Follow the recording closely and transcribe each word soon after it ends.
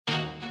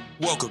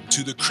Welcome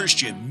to the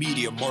Christian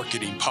Media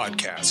Marketing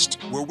Podcast,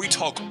 where we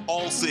talk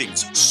all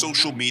things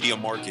social media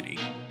marketing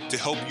to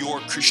help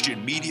your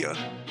Christian media,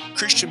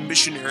 Christian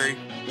missionary,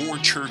 or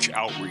church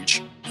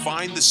outreach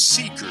find the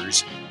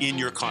seekers in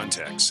your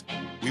context.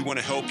 We want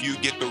to help you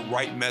get the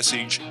right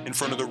message in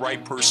front of the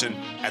right person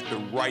at the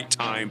right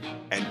time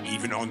and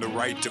even on the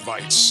right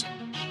device.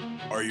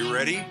 Are you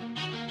ready?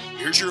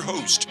 Here's your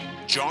host,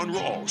 John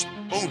Rawls,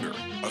 owner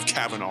of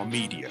Kavanaugh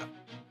Media.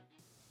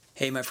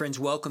 Hey, my friends,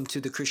 welcome to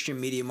the Christian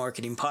Media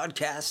Marketing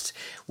Podcast,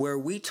 where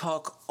we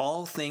talk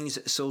all things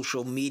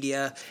social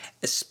media,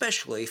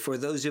 especially for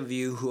those of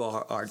you who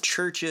are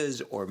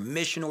churches or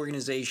mission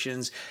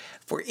organizations,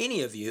 for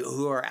any of you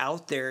who are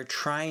out there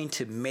trying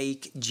to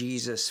make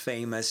Jesus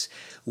famous.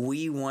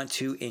 We want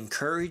to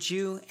encourage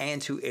you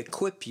and to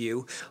equip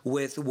you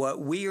with what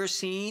we are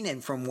seeing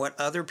and from what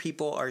other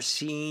people are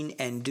seeing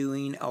and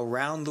doing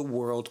around the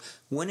world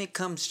when it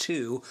comes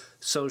to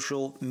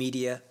social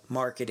media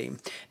marketing.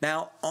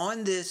 Now,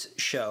 on this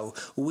show,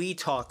 we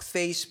talk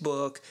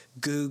Facebook,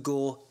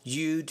 Google,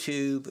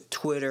 YouTube,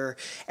 Twitter,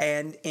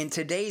 and in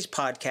today's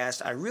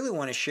podcast, I really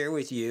want to share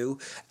with you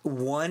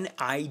one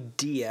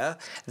idea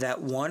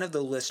that one of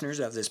the listeners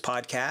of this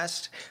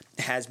podcast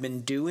has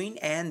been doing,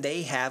 and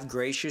they have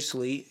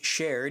graciously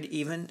shared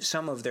even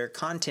some of their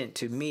content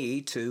to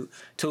me to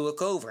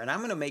look over. And I'm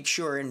going to make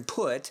sure and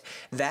put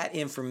that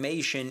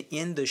information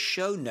in the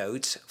show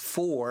notes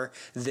for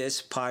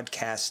this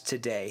podcast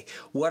today.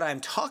 What I'm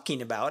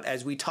talking about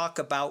as we talk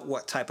about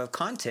what type of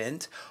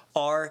content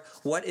are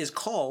what is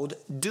called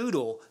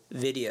Doodle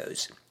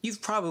videos.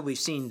 You've probably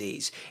seen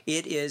these.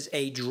 It is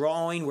a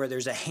drawing where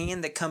there's a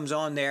hand that comes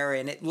on there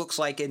and it looks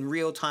like in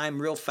real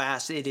time, real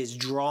fast, it is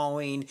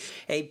drawing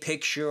a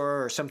picture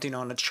or something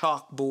on a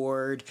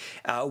chalkboard,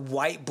 a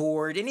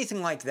whiteboard,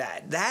 anything like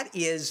that. That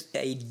is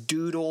a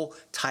doodle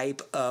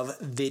type of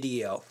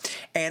video.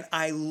 And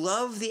I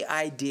love the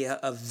idea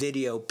of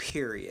video,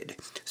 period.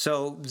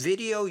 So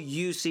video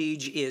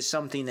usage is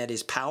something that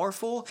is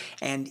powerful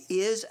and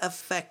is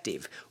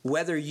effective,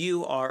 whether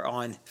you are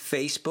on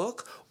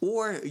Facebook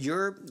or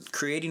you're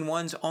creating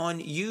ones on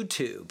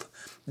YouTube.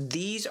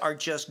 These are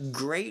just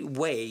great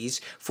ways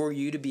for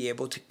you to be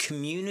able to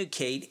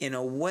communicate in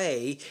a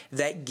way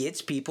that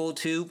gets people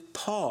to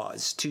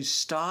pause, to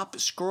stop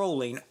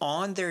scrolling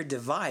on their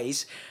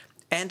device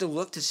and to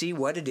look to see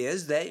what it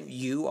is that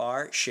you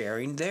are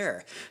sharing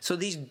there. So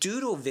these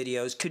doodle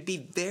videos could be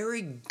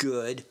very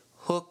good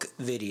hook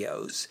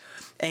videos.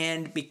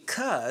 And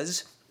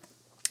because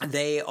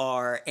they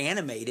are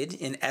animated,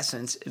 in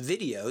essence,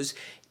 videos,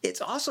 it's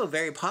also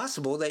very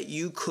possible that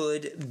you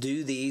could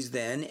do these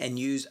then and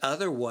use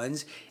other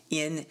ones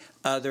in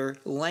other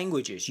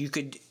languages. You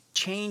could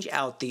change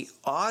out the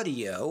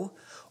audio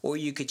or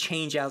you could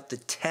change out the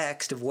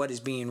text of what is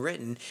being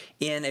written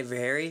in a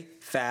very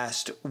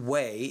fast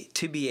way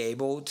to be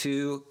able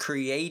to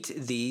create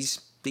these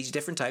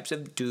different types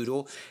of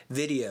doodle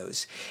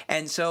videos.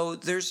 And so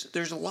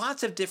there's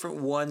lots of different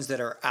ones that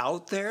are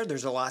out there.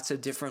 There's lots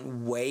of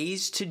different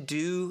ways to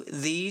do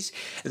these.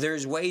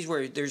 There's ways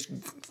where there's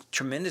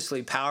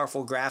tremendously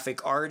powerful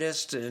graphic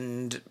artists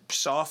and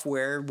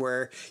software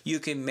where you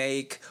can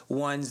make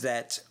ones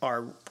that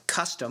are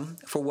custom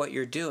for what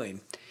you're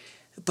doing.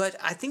 But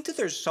I think that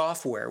there's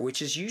software,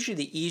 which is usually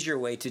the easier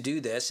way to do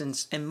this,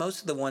 and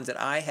most of the ones that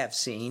I have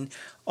seen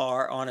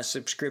are on a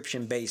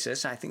subscription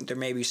basis. I think there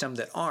may be some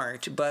that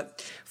aren't,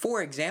 but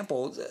for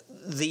example,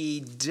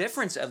 the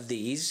difference of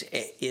these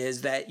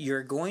is that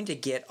you're going to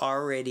get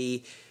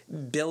already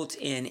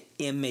built-in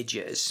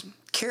images,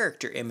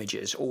 character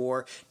images,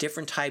 or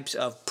different types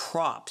of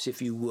props,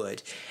 if you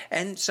would.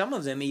 And some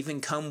of them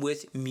even come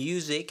with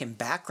music and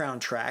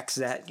background tracks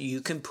that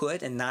you can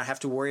put and not have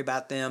to worry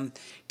about them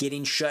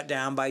getting shut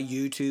down by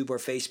YouTube or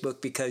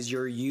Facebook because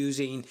you're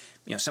using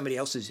somebody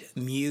else's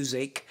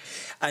music.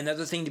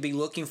 Another thing to be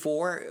looking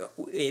for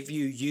if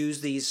you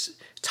use these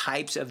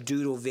types of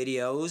doodle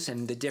videos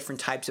and the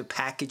different types of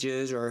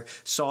packages or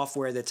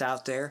software that's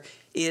out there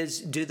is,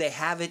 do they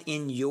have it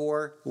in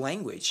your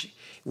language?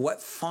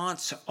 What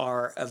fonts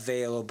are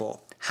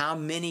available? How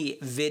many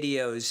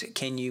videos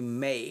can you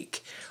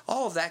make?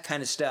 All of that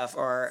kind of stuff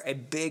are a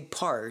big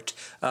part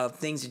of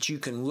things that you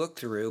can look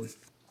through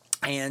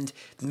and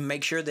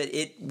make sure that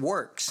it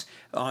works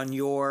on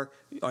your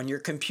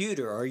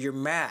computer or your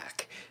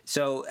Mac.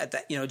 So at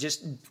that,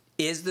 just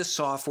is the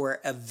software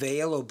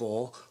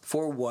available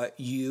for what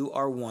you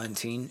are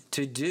wanting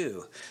to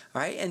do,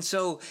 right? And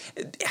so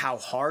how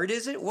hard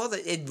is it? Well,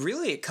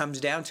 it comes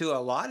down to a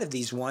lot of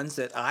these ones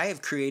that I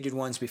have created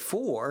ones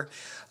before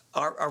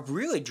are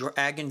really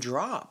drag and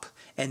drop.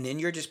 And then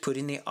you're just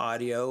putting the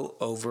audio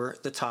over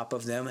the top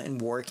of them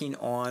and working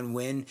on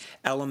when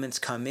elements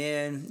come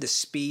in, the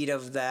speed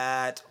of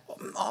that,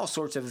 all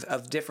sorts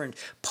of different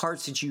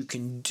parts that you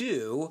can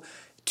do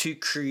to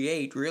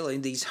create really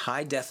these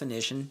high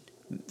definition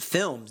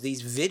films,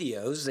 these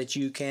videos that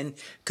you can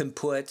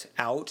put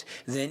out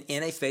then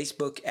in a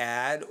Facebook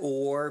ad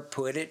or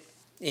put it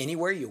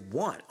anywhere you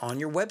want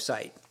on your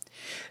website.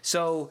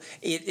 So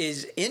it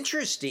is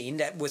interesting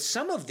that with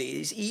some of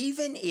these,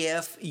 even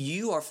if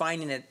you are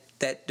finding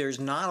that there's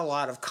not a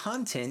lot of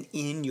content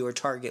in your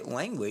target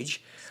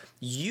language,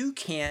 you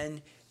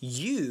can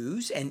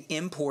use and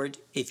import.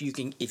 If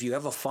you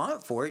have a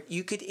font for it,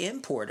 you could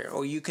import it,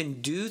 or you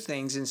can do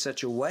things in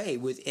such a way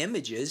with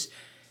images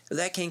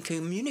that can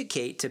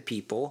communicate to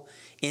people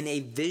in a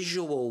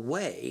visual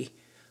way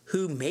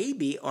who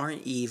maybe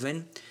aren't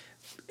even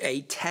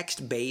a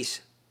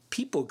text-based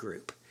people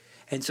group.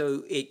 And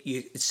so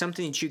it's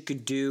something that you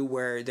could do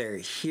where they're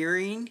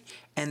hearing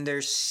and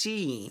they're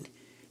seeing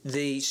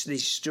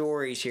these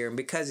stories here. And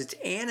because it's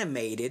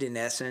animated, in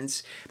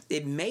essence,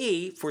 it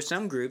may, for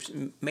some groups,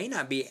 may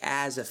not be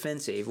as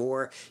offensive.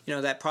 Or,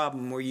 that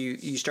problem where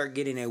you start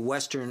getting a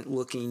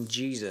Western-looking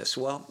Jesus.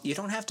 Well, you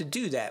don't have to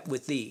do that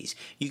with these.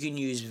 You can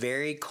use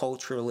very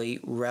culturally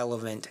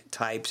relevant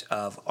types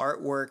of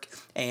artwork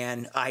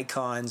and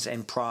icons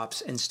and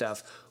props and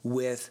stuff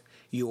with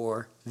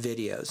your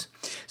videos.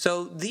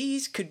 So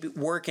these could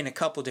work in a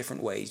couple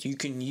different ways. You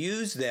can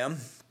use them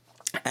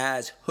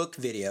as hook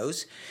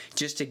videos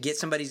just to get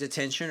somebody's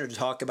attention or to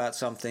talk about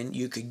something.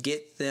 You could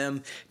get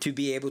them to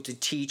be able to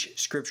teach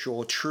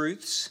scriptural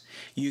truths.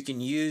 You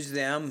could use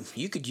them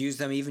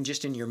even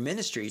just in your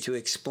ministry to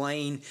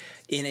explain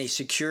in a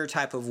secure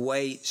type of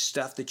way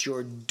stuff that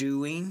you're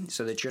doing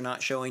so that you're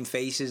not showing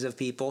faces of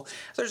people.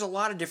 There's a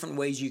lot of different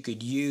ways you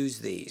could use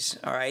these,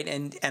 all right?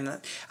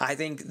 And I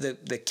think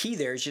the key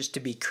there is just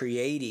to be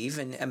creative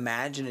and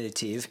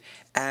imaginative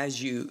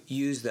as you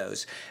use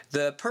those.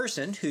 The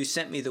person who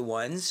sent me the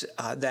ones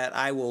that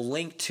I will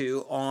link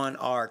to on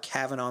our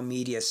Kavanaugh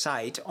Media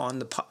site on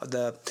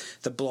the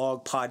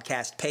blog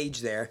podcast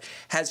page there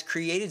has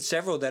created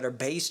several that are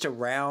based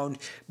around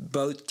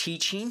both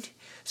teaching,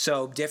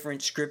 so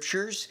different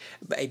scriptures,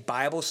 a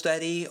Bible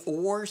study,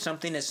 or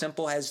something as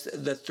simple as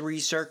the 3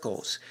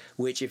 circles,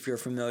 which, if you're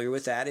familiar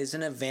with that, is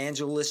an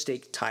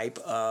evangelistic type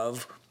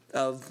of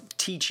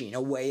teaching,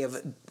 a way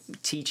of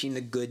teaching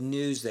the good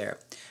news there.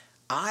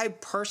 I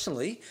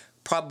personally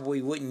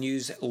probably wouldn't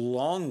use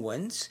long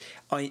ones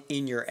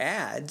in your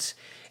ads,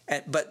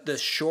 but the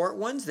short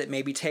ones that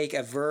maybe take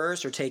a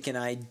verse or take an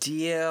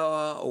idea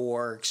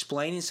or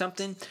explaining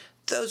something,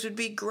 those would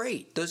be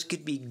great. Those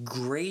could be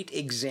great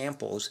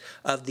examples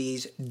of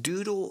these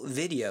Doodle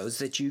videos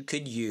that you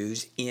could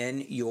use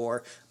in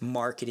your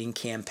marketing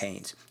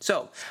campaigns.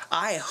 So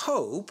I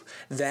hope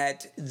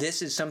that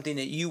this is something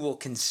that you will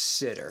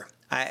consider.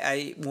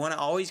 I want to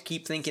always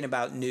keep thinking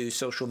about new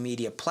social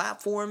media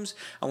platforms.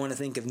 I want to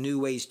think of new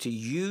ways to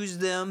use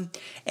them.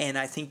 And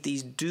I think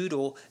these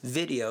Doodle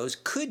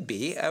videos could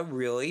be a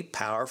really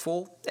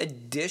powerful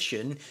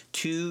addition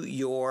to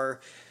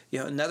your,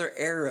 another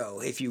arrow,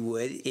 if you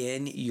would,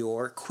 in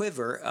your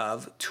quiver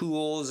of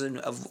tools and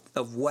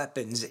of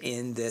weapons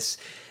in this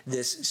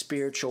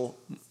spiritual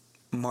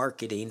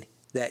marketing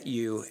that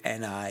you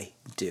and I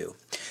do.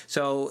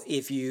 So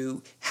if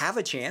you have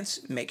a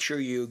chance, make sure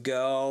you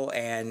go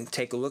and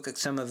take a look at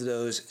some of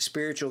those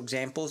spiritual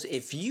examples.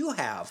 If you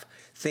have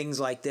things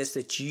like this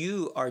that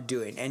you are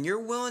doing and you're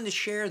willing to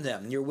share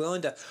them, you're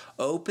willing to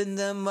open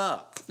them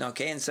up,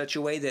 okay, in such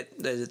a way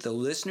that the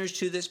listeners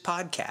to this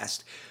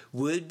podcast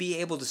would be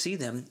able to see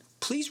them,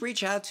 please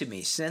reach out to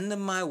me. Send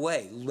them my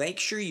way. Make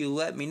sure you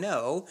let me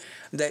know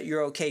that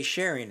you're okay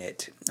sharing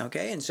it,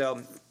 okay? And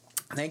so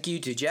thank you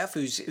to Jeff,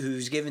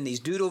 who's given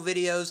these Doodle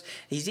videos.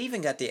 He's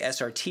even got the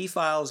SRT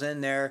files in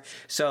there.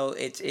 So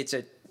it's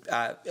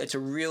a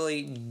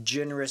really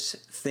generous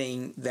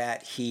thing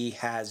that he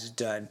has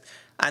done.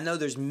 I know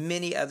there's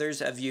many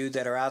others of you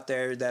that are out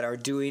there that are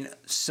doing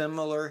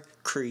similar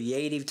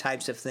creative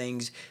types of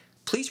things.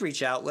 Please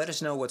reach out. Let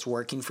us know what's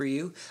working for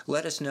you.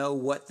 Let us know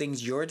what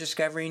things you're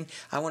discovering.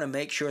 I want to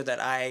make sure that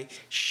I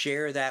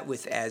share that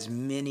with as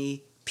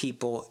many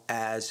people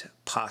as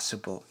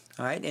possible.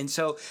 All right, and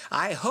so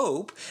I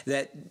hope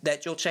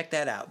that you'll check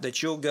that out,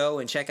 that you'll go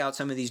and check out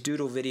some of these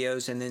Doodle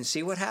videos and then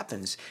see what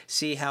happens,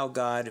 see how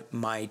God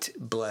might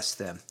bless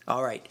them.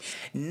 All right,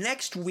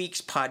 next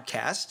week's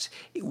podcast,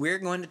 we're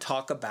going to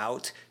talk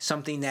about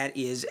something that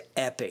is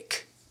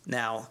epic.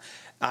 Now,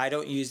 I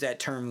don't use that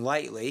term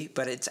lightly,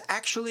 but it's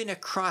actually an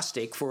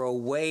acrostic for a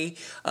way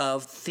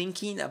of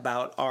thinking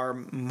about our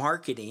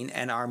marketing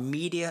and our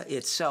media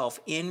itself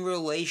in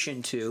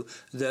relation to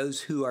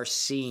those who are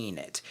seeing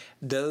it.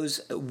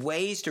 Those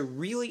ways to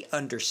really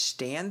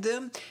understand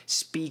them,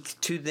 speak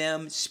to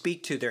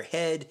their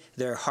head,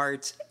 their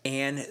hearts,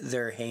 and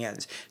their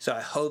hands. So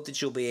I hope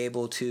that you'll be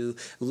able to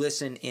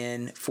listen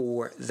in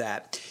for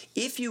that.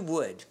 If you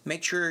would,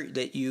 make sure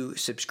that you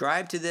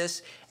subscribe to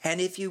this. And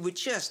if you would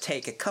just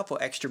take a couple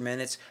extra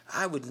minutes,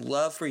 I would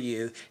love for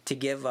you to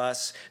give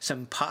us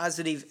some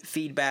positive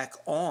feedback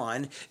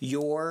on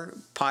your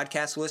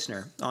podcast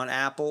listener on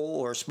Apple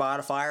or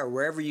Spotify or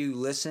wherever you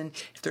listen.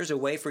 If there's a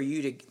way for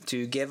you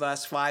to give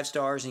us 5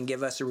 stars and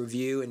give us a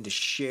review and to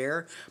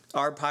share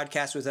our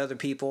podcast with other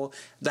people,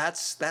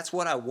 that's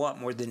what I want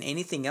more than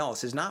anything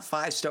else. Is not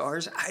 5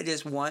 stars. I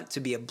just want to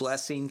be a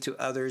blessing to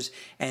others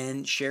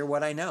and share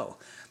what I know.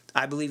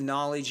 I believe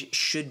knowledge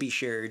should be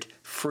shared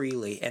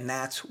freely, and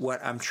that's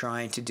what I'm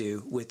trying to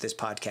do with this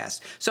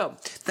podcast. So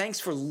thanks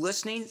for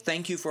listening.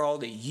 Thank you for all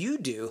that you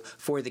do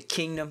for the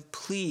kingdom.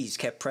 Please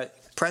keep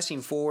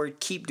pressing forward.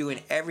 Keep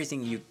doing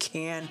everything you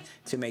can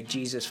to make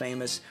Jesus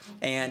famous.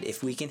 And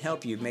if we can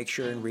help you, make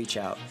sure and reach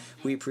out.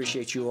 We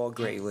appreciate you all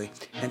greatly.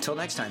 Until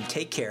next time,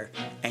 take care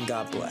and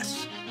God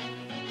bless.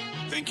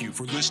 Thank you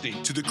for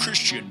listening to the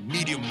Christian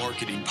Media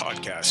Marketing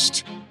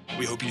Podcast.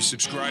 We hope you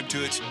subscribe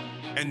to it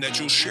and that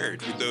you'll share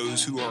it with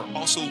those who are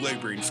also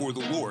laboring for the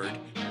Lord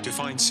to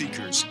find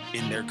seekers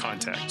in their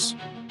contacts.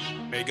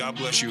 May God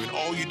bless you in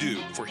all you do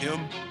for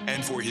Him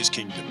and for His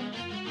kingdom.